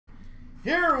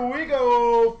Here we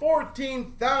go.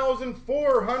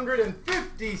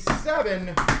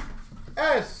 14,457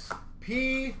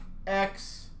 SPX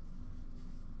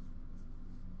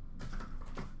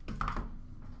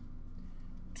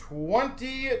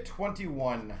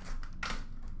 2021.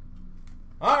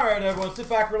 All right, everyone, sit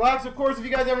back, relax. Of course, if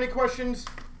you guys have any questions,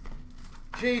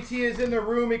 JT is in the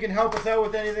room. He can help us out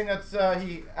with anything that's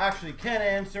he actually can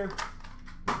answer.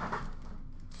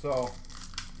 So,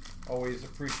 always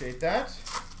appreciate that.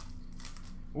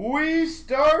 We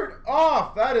start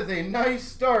off. That is a nice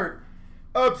start.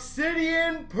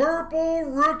 Obsidian Purple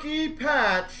Rookie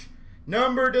Patch,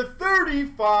 number to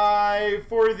 35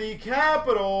 for the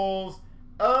Capitals,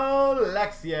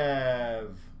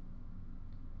 Alexiev.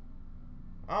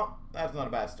 Oh, that's not a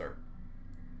bad start.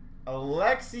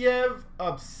 Alexiev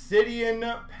Obsidian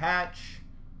Patch.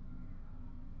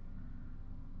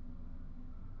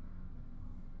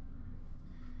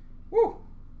 Woo!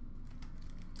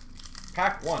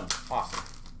 Pack 1. Awesome.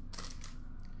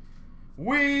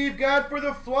 We've got for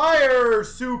the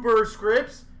Flyers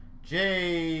Superscripts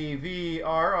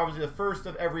JVR. Obviously the first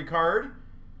of every card.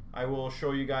 I will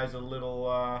show you guys a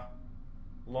little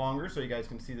longer so you guys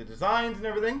can see the designs and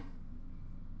everything.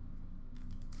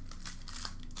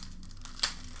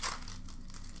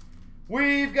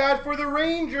 We've got for the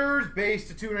Rangers base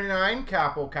to 299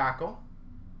 Capo Cackle.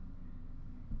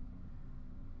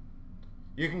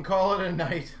 You can call it a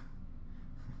night.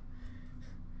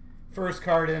 First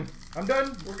card in. I'm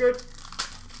done. We're good.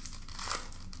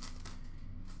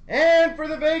 And for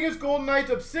the Vegas Golden Knights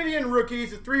Obsidian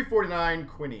Rookies at 349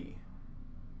 Quinny.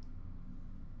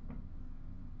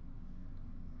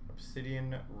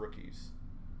 Obsidian Rookies.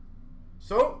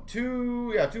 So,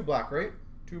 two black, right?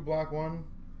 Two black, one.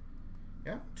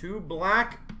 Yeah, two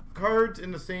black cards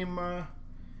in the same,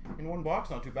 in one box.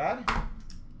 Not too bad.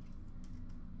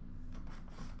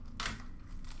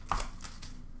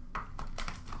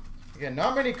 Again,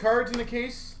 not many cards in the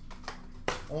case.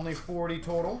 Only 40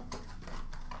 total.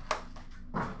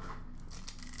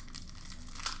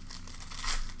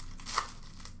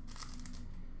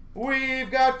 We've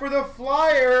got for the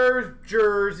Flyers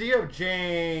jersey of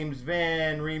James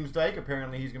Van Riemsdyk.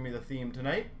 Apparently he's going to be the theme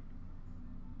tonight.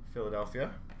 Philadelphia.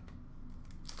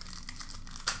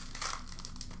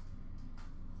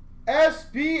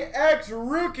 SPX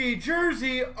Rookie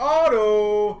Jersey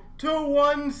Auto to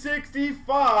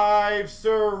 165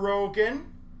 Sorokin.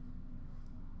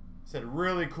 Said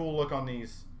really cool look on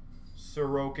these.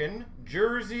 Sorokin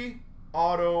Jersey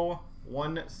Auto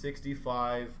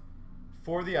 165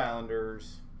 for the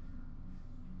Islanders.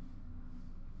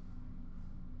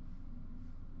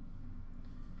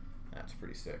 That's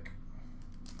pretty sick.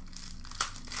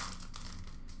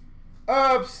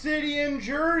 Obsidian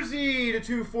Jersey to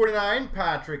 249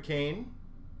 Patrick Kane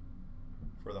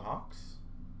for the Hawks.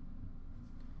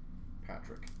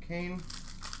 Patrick Kane.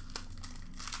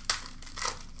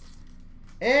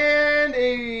 And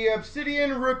a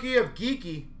Obsidian Rookie of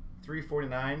Geeky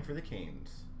 349 for the Canes.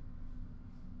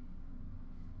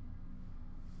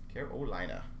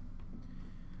 Carolina.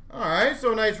 Alright,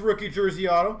 so nice rookie jersey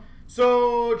auto.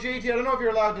 So, JT, I don't know if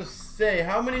you're allowed to say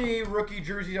how many rookie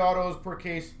jersey autos per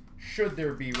case should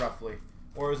there be roughly?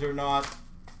 Or is there not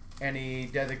any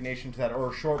designation to that?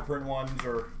 Or short print ones?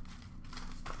 Or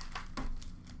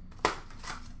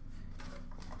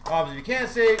obviously, if you can't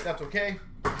say, that's okay.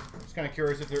 Just kind of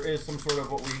curious if there is some sort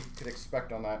of what we could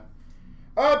expect on that.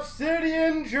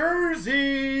 Obsidian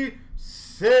Jersey,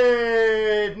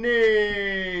 Sidney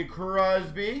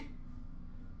Crosby.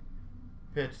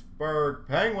 Pittsburgh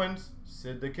Penguins,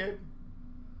 Sid the Kid.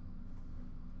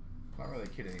 Not really a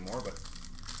kid anymore, but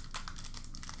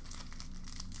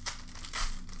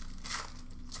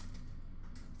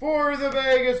for the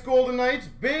Vegas Golden Knights,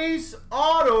 base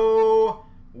auto,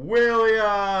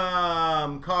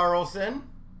 William Karlsson.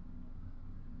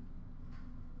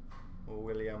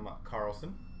 William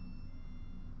Karlsson.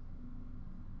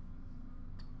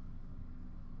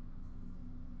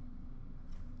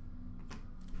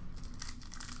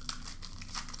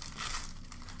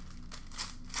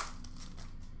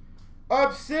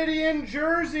 Obsidian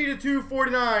Jersey to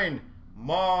 249,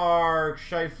 Mark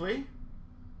Scheifele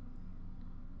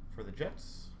for the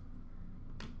Jets.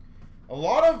 A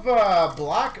lot of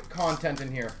black content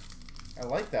in here. I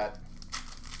like that.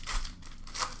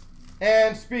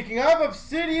 And speaking of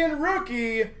Obsidian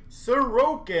Rookie,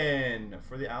 Sorokin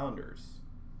for the Islanders.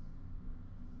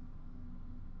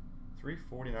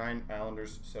 349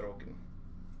 Islanders Sorokin.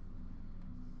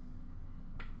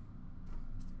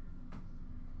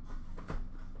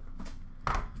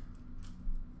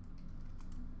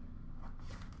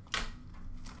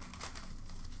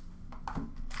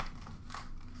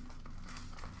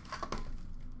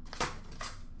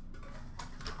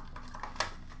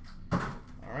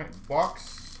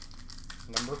 Box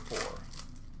number 4.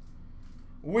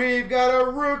 We've got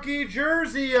a rookie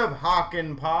jersey of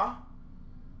Hakanpää,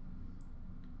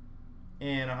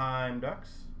 Anaheim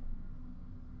Ducks.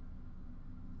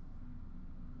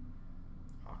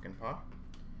 Hakanpää.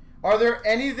 Are there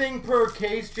anything per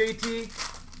case,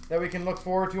 JT, that we can look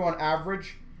forward to on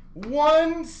average?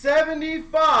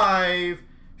 175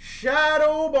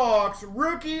 Shadow Box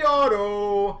Rookie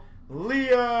Auto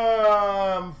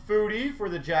Liam Foudy for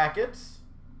the Jackets.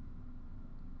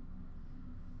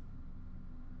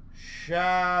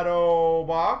 Shadow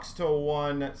Box to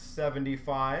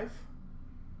 175.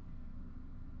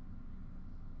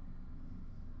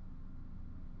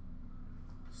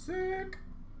 Sick.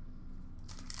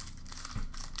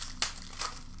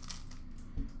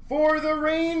 For the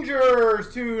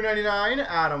Rangers, $2.99,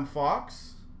 Adam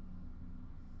Fox.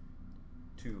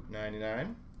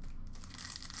 $2.99.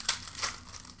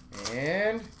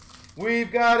 And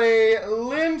we've got a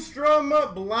Lindstrom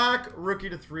Black rookie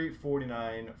to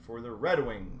 349 for the Red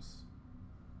Wings.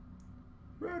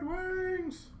 Red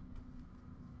Wings.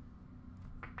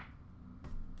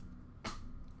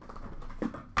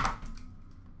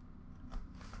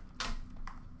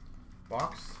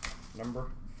 Box number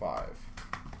 5.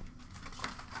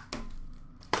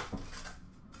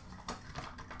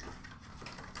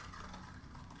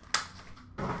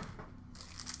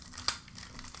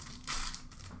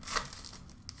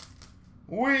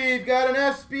 We've got an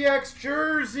SPX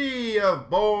jersey of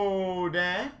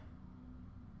Baudin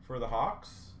for the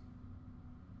Hawks.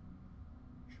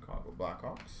 Chicago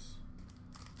Blackhawks.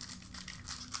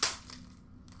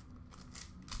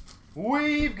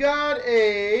 We've got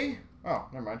a... oh,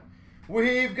 never mind.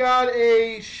 We've got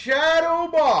a Shadow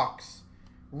Box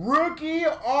rookie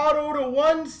auto to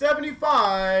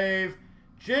 175,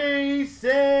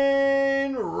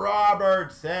 Jason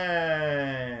Robertson.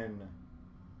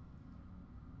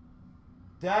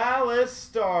 Dallas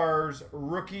Stars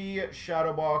rookie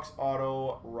Shadow Box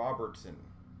auto Robertson.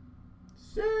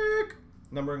 Sick.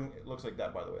 Numbering, it looks like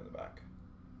that, by the way, in the back.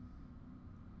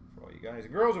 For all you guys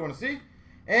and girls who want to see.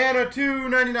 And a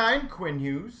 $2.99 Quinn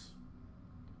Hughes,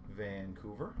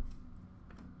 Vancouver.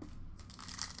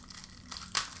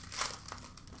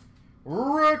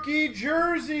 Rookie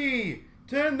jersey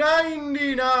to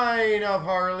 99 of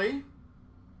Harley.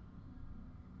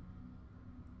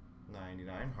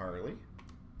 99 Harley.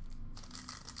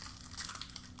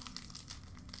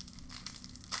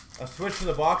 A switch to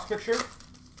the box picture.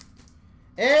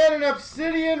 And an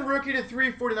Obsidian rookie to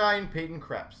 349, Peyton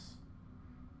Krebs.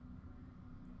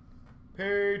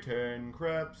 Peyton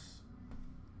Krebs.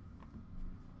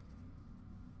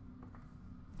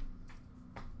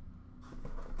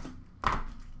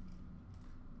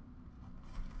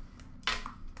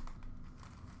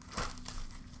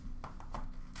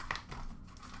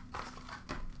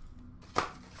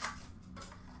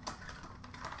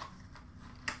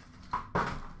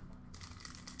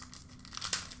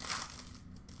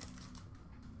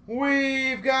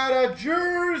 We've got a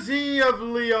jersey of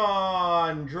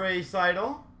Leon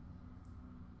Draisaitl.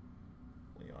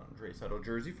 Leon Draisaitl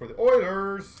jersey for the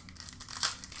Oilers.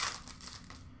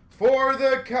 For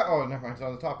the... oh, never mind. It's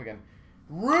on the top again.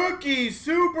 Rookie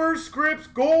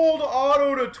Superscripts Gold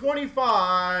Auto to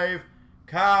 25.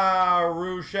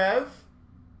 Karushev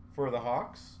for the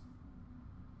Hawks.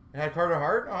 It had Carter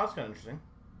Hart. Oh, that's kind of interesting.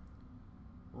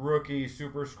 Rookie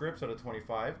Superscripts out of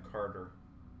 25. Carter.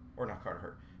 Or not Carter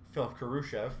Hart. Philip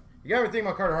Karushev. You got everything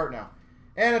about Carter Hart now.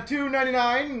 And a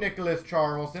 $2.99 Nicholas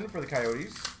Charmelson for the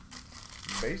Coyotes.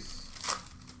 Base.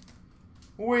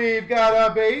 We've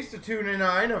got a base, a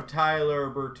 $2.99 of Tyler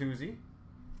Bertuzzi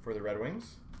for the Red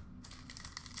Wings.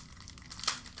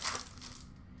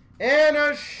 And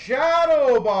a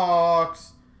Shadow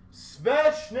Box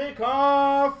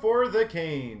Svechnikov for the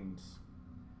Canes.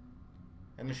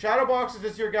 And the Shadow Boxes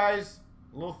this year, guys,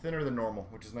 a little thinner than normal,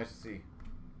 which is nice to see.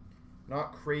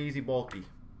 Not crazy bulky.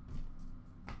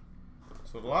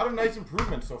 So a lot of nice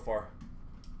improvements so far.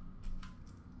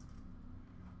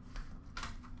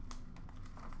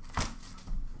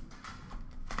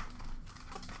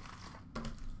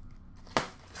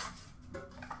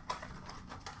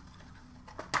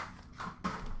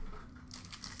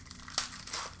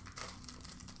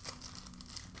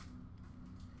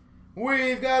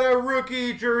 We've got a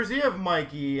rookie jersey of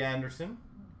Mikey Anderson,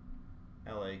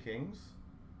 LA Kings.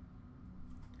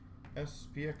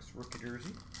 SPX rookie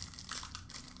jersey.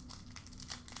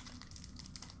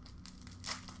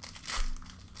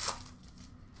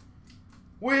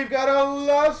 We've got a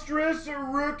lustrous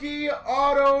rookie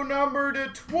auto number to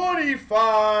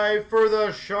 25 for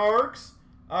the Sharks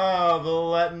of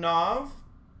Letinov.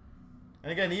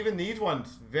 And again, even these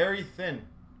ones, very thin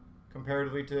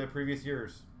comparatively to previous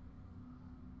years.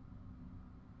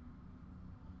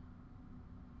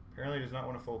 Apparently does not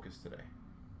want to focus today.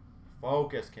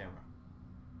 Focus, camera.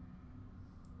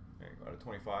 There you go, out of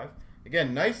 25.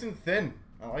 Again, nice and thin.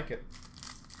 I like it.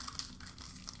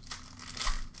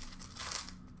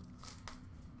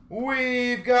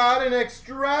 We've got an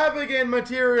extravagant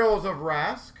materials of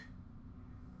Rask.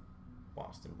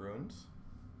 Boston Bruins.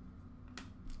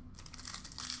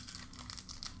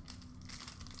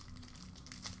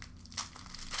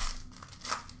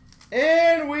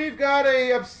 And we've got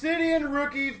a Obsidian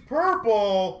Rookies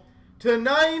purple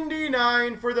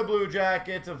 /99 for the Blue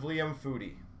Jackets of Liam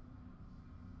Foudy.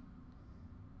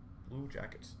 Blue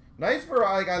Jackets. Nice for,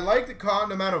 like, I like the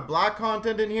amount of black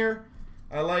content in here.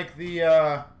 I like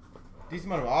the decent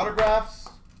amount of autographs.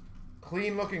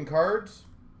 Clean looking cards.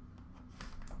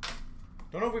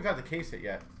 Don't know if we've had the case hit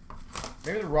yet.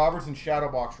 Maybe the Robertson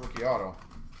Shadow Box Rookie Auto.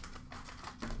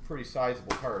 Pretty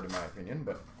sizable card in my opinion,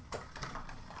 but.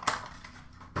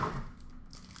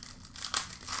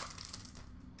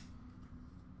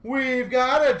 We've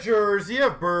got a jersey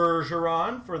of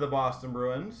Bergeron for the Boston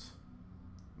Bruins.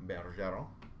 Bergeron.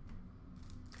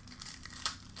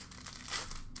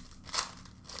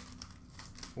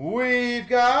 We've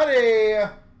got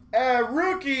a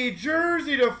rookie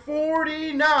jersey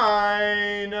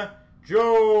 /49.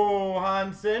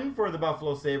 Johansson for the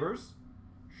Buffalo Sabres.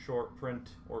 Short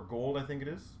print or gold, I think it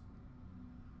is.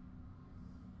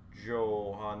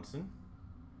 Johansson.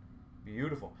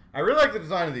 Beautiful. I really like the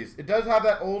design of these. It does have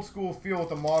that old school feel with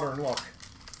a modern look.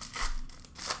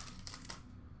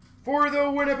 For the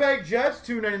Winnipeg Jets,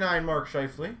 /299 Mark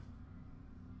Scheifele.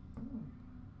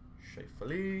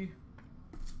 Scheifele.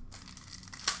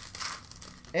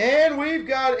 And we've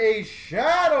got a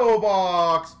shadow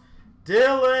box,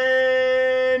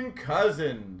 Dylan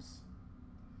Cousins.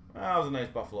 That was a nice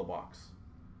Buffalo box.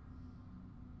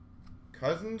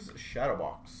 Cousins shadow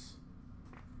box.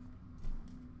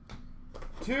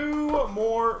 2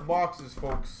 more boxes,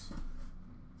 folks,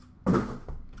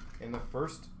 in the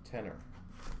first tenor.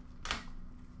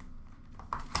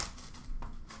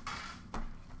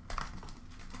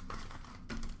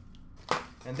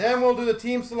 And then we'll do the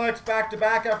team selects back to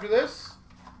back after this,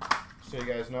 so you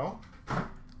guys know.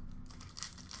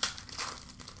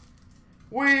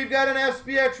 We've got an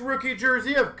SPX rookie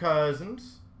jersey of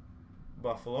Cousins.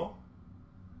 Buffalo.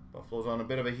 Buffalo's on a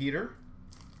bit of a heater.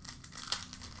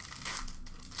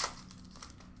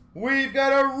 We've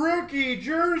got a rookie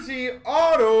jersey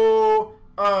auto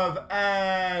of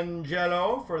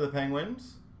Angelo for the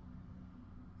Penguins.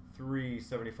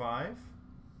 $3.75.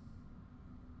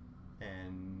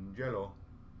 Angelo.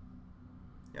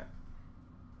 Yeah.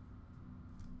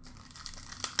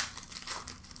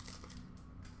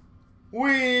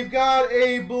 We've got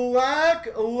a black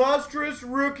lustrous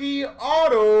rookie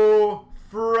auto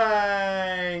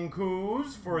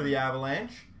Francouz for the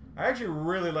Avalanche. I actually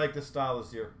really like this style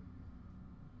this year.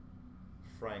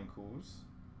 Francouz.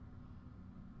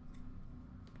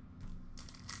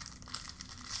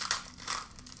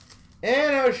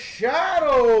 And a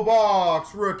shadow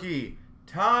box rookie,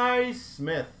 Ty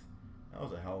Smith. That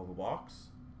was a hell of a box.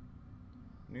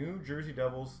 New Jersey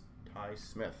Devils, Ty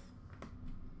Smith.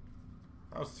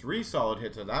 That was 3 solid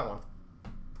hits on that one.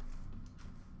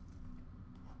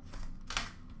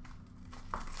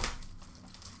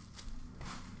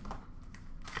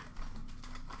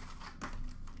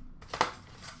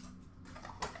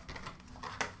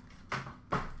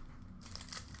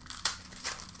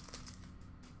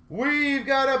 We've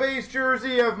got a base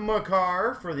jersey of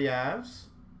Makar for the Avs.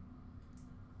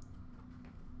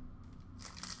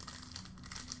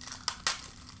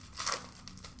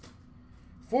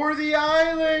 For the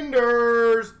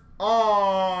Islanders,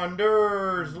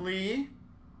 Anders Lee.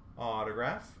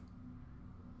 Autograph.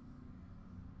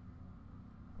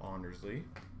 Anders Lee.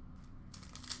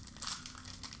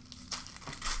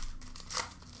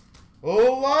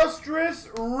 Illustrious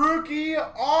rookie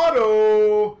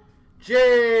auto,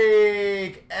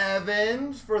 Jake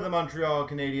Evans for the Montreal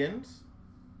Canadiens.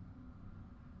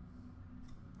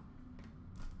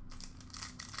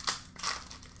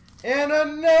 And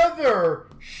another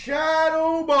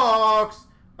shadow box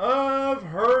of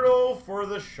Hurdle for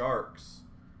the Sharks.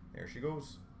 There she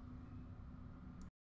goes.